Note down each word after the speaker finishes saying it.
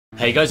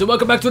Hey guys, and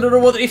welcome back to another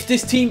What If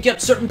This Team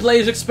Kept Certain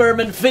Players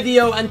experiment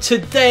video. And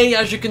today,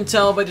 as you can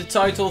tell by the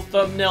title,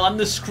 thumbnail and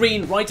the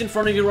screen right in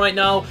front of you right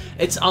now,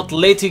 it's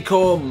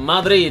Atletico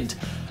Madrid.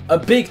 A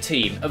big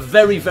team, a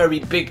very, very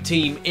big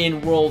team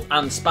in world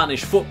and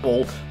Spanish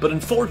football, but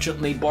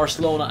unfortunately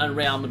Barcelona and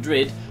Real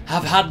Madrid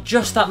have had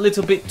just that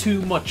little bit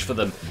too much for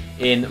them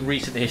in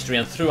recent history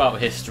and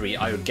throughout history,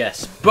 I would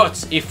guess.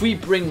 But if we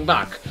bring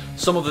back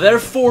some of their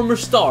former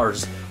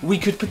stars, we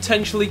could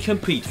potentially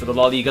compete for the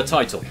La Liga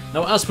title.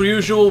 Now, as per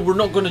usual, we're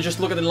not going to just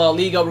look at the La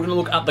Liga, we're going to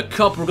look at the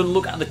Cup, we're going to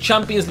look at the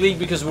Champions League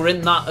because we're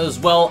in that as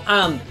well.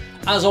 And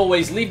as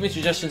always, leave me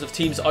suggestions of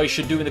teams I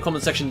should do in the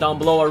comment section down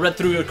below. I read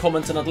through your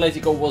comments and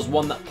Atletico was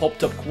one that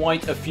popped up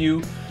quite a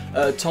few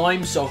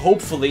times, so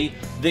hopefully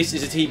this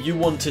is a team you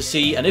want to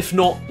see, and if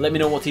not, let me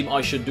know what team I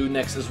should do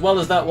next. As well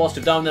as that, whilst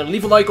you're down there,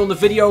 leave a like on the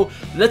video.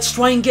 Let's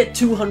try and get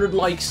 200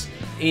 likes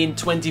in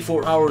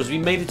 24 hours. We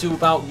made it to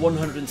about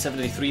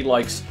 173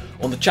 likes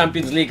on the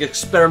Champions League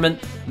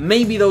experiment.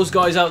 Maybe those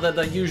guys out there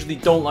that usually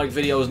don't like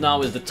videos,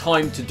 now is the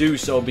time to do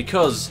so,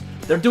 because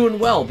they're doing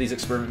well, these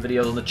experiment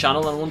videos on the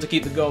channel, and I want to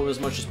keep them going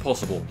as much as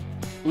possible.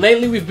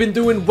 Lately, we've been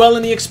doing well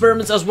in the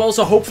experiments as well,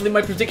 so hopefully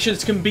my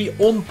predictions can be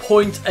on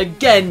point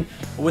again.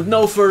 With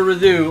no further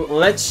ado,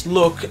 let's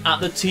look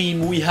at the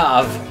team we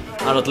have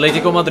at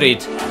Atletico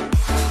Madrid.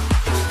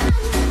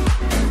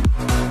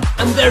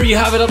 And there you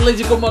have it,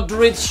 Atletico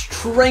Madrid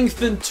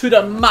strengthened to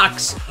the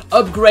max,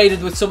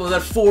 upgraded with some of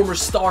their former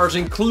stars,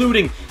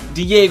 including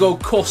Diego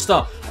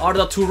Costa,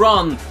 Arda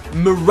Turan,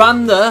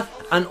 Miranda,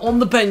 and on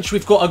the bench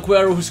we've got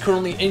Aguero, who's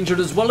currently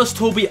injured, as well as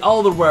Toby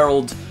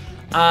Alderweireld,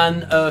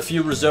 and a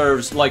few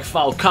reserves like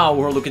Falcao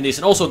who are looking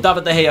decent. Also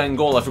David De Gea in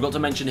goal, I forgot to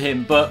mention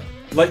him, but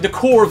like the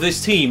core of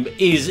this team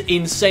is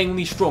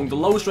insanely strong. The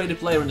lowest rated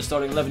player in the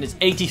starting 11 is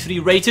 83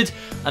 rated,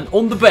 and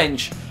on the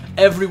bench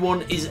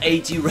everyone is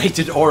 80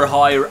 rated or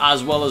higher,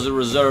 as well as the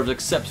reserves,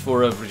 except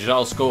for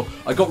Vrijalsko.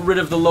 I got rid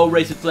of the low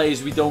rated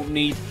players we don't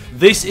need.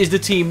 This is the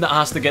team that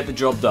has to get the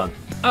job done.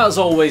 As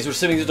always, we're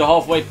sitting at the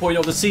halfway point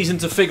of the season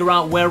to figure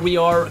out where we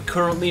are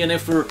currently and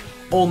if we're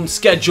on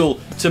schedule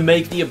to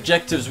make the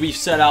objectives we've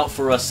set out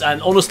for us. And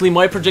honestly,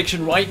 my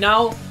prediction right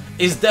now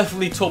is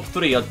definitely top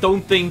 3. I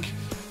don't think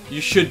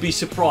you should be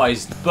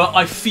surprised, but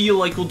I feel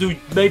like we'll do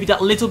maybe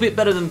that little bit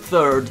better than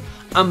 3rd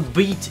and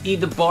beat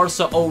either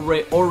Barca or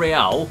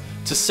Real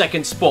to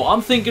 2nd spot.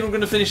 I'm thinking we're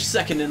going to finish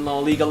 2nd in La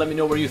Liga. Let me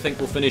know where you think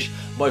we'll finish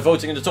by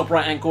voting in the top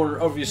right hand corner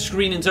of your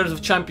screen. In terms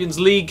of Champions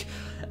League,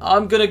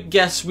 I'm going to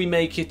guess we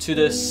make it to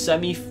the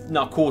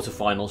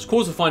quarterfinals.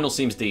 Quarterfinals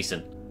seems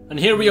decent. And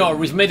here we are,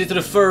 we've made it to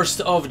the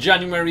 1st of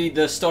January,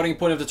 the starting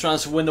point of the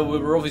transfer window. We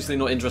were obviously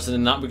not interested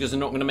in that because they're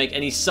not going to make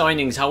any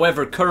signings.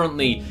 However,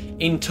 currently,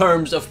 in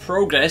terms of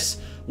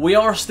progress, we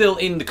are still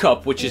in the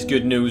Cup, which is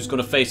good news.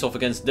 Going to face off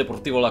against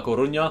Deportivo La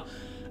Coruña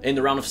in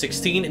the round of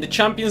 16. In the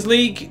Champions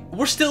League,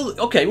 we're still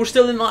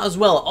in that as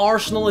well.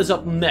 Arsenal is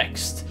up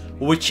next,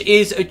 which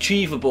is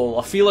achievable.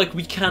 I feel like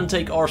we can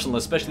take Arsenal,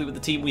 especially with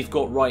the team we've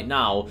got right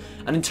now.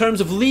 And in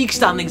terms of league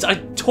standings, I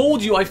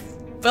told you I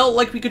felt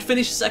like we could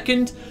finish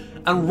 2nd.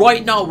 And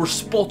right now we're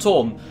spot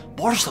on.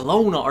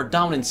 Barcelona are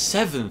down in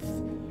 7th.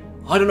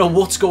 I don't know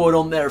what's going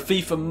on there.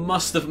 FIFA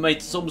must have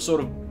made some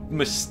sort of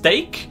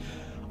mistake.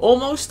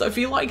 Almost, I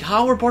feel like.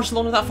 How are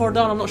Barcelona that far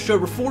down? I'm not sure.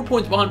 We're 4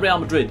 points behind Real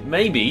Madrid.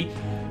 Maybe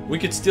we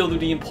could still do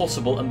the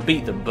impossible and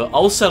beat them. But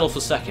I'll settle for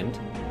 2nd.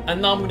 And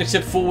now I'm going to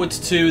step forward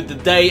to the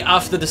day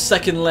after the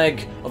 2nd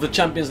leg of the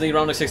Champions League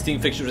round of 16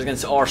 fixtures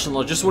against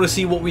Arsenal. I just want to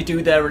see what we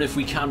do there and if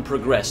we can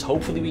progress.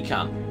 Hopefully we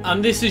can.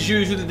 And this is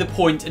usually the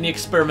point in the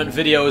experiment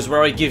videos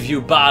where I give you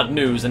bad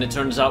news, and it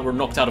turns out we're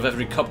knocked out of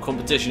every cup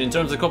competition. In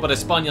terms of the Copa de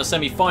España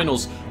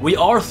semi-finals, we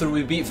are through.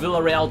 We beat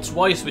Villarreal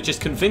twice, which is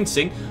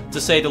convincing, to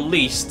say the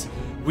least.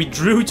 We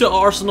drew to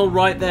Arsenal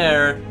right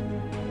there.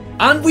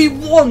 And we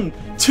won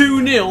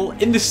 2-0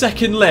 in the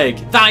 2nd leg.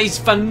 That's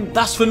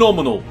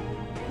phenomenal.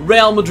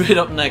 Real Madrid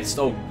up next.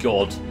 Oh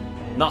god,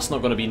 that's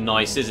not going to be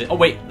nice, is it? Oh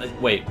wait, that's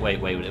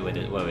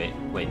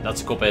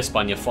a Copa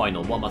España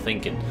final. What am I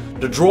thinking?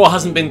 The draw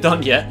hasn't been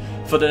done yet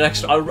for the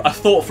next. I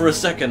thought for a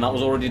second that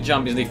was already the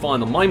Champions League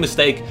final. My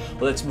mistake.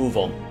 But let's move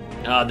on.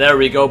 There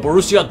we go.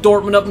 Borussia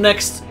Dortmund up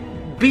next.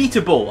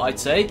 Beatable, I'd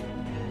say.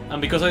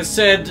 And because I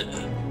said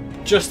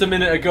just a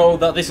minute ago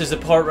that this is the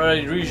part where I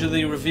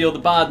usually reveal the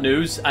bad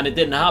news, and it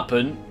didn't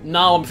happen,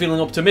 now I'm feeling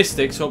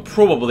optimistic. So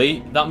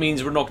probably that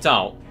means we're knocked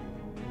out.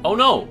 Oh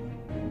no!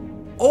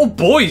 Oh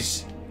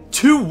boys!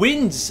 2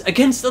 wins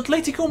against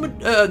Atletico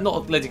Madrid.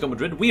 Not Atletico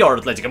Madrid. We are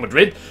Atletico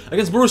Madrid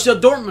against Borussia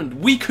Dortmund.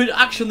 We could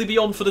actually be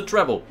on for the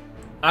treble.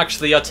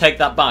 Actually, I take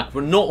that back. We're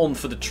not on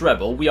for the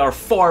treble. We are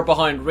far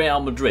behind Real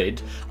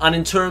Madrid. And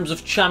in terms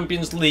of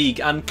Champions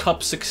League and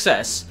Cup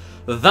success,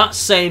 that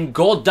same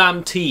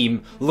goddamn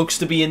team looks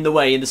to be in the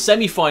way in the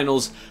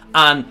semi-finals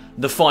and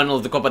the final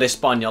of the Copa de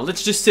España.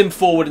 Let's just sim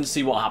forward and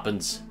see what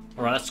happens.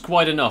 Alright, that's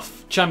quite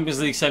enough.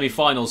 Champions League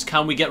semi-finals.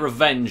 Can we get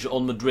revenge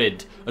on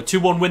Madrid? A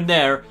 2-1 win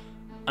there,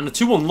 and a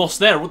 2-1 loss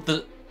there. What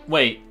the...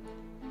 Wait.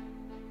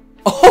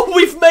 Oh,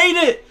 we've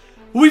made it!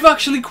 We've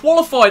actually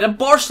qualified, and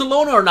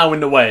Barcelona are now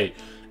in the way.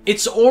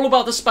 It's all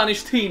about the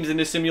Spanish teams in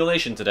this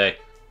simulation today.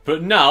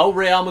 But now,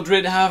 Real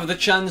Madrid have the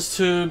chance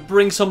to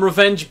bring some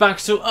revenge back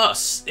to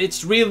us.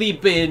 It's really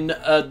been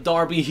a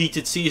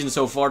derby-heated season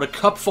so far. The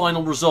cup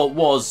final result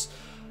was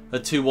a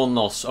 2-1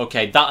 loss.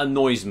 Okay, that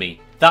annoys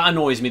me. That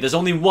annoys me. There's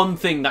only one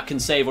thing that can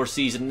save our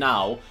season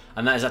now,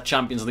 and that is that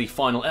Champions League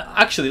final.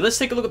 Actually, let's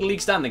take a look at the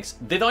league standings.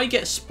 Did I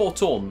get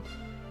spot on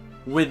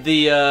with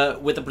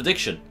the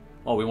prediction?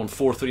 Oh, we won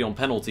 4-3 on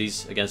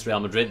penalties against Real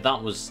Madrid.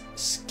 That was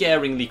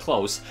scaringly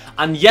close.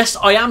 And yes,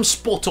 I am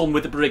spot on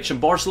with the prediction.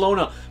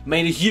 Barcelona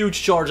made a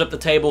huge charge up the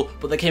table,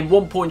 but they came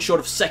 1 point short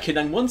of second.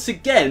 And once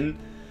again,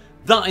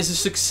 that is a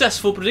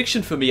successful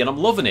prediction for me, and I'm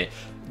loving it.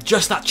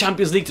 Just that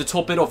Champions League to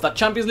top it off. That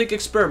Champions League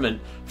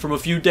experiment from a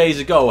few days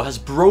ago has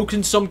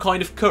broken some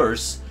kind of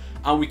curse,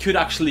 and we could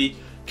actually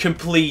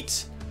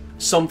complete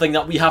something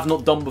that we have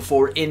not done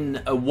before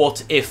in a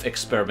what-if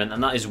experiment,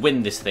 and that is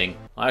win this thing.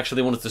 I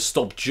actually wanted to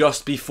stop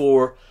just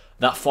before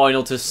that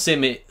final to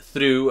sim it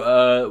through,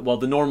 well,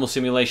 the normal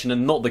simulation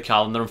and not the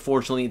calendar.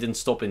 Unfortunately, it didn't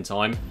stop in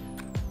time.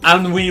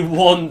 And we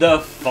won the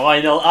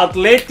final.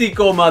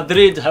 Atletico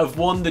Madrid have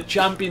won the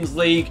Champions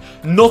League,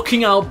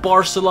 knocking out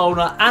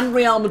Barcelona and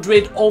Real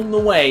Madrid on the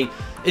way.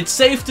 It's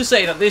safe to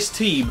say that this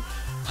team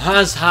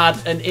has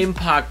had an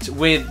impact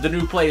with the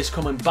new players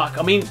coming back.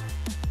 I mean,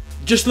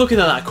 just looking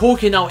at that,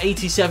 Koke now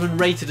 87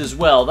 rated as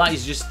well. That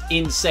is just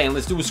insane.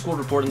 Let's do a squad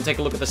report and take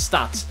a look at the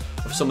stats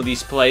of some of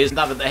these players.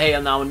 David De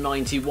Gea now in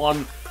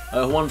 91.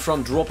 One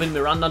from dropping,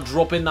 Miranda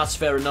dropping, that's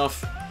fair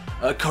enough.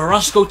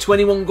 Carrasco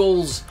 21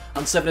 goals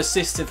and 7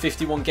 assists in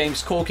 51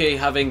 games. Koke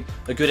having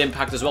a good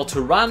impact as well.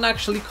 Turan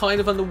actually kind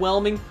of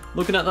underwhelming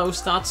looking at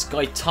those stats.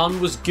 Gaetan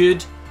was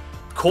good.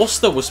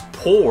 Costa was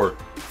poor,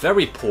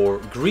 very poor.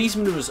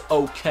 Griezmann was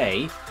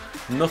okay,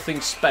 nothing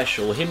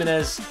special.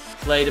 Jimenez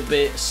played a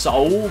bit.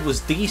 Saul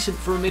was decent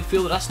for a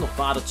midfielder, that's not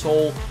bad at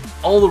all.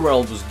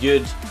 Alderweireld was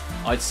good,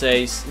 I'd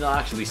say. No,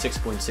 actually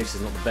 6.6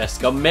 is not the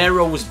best.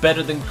 Gamero was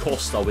better than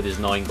Costa with his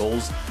 9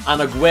 goals.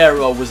 And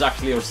Aguero was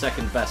actually our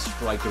second best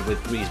striker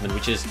with Griezmann,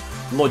 which is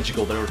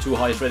logical. There are 2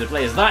 highest rated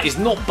players. That is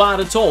not bad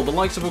at all. The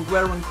likes of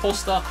Aguero and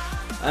Costa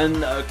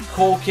and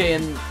Koke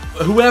and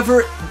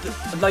whoever,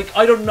 like,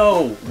 I don't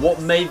know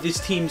what made this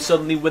team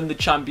suddenly win the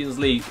Champions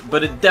League,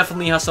 but it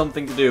definitely has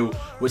something to do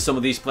with some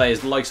of these players,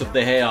 the likes of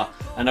De Gea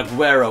and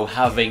Aguero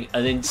having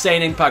an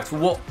insane impact.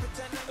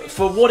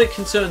 For what it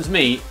concerns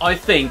me, I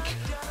think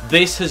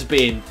this has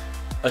been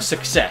a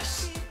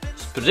success.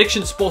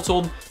 Prediction spot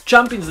on,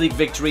 Champions League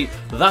victory,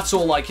 that's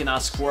all I can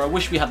ask for. I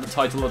wish we had the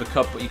title of the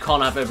cup, but you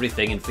can't have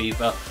everything in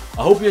FIFA.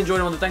 I hope you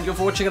enjoyed it, and thank you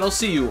for watching, and I'll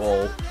see you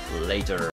all later.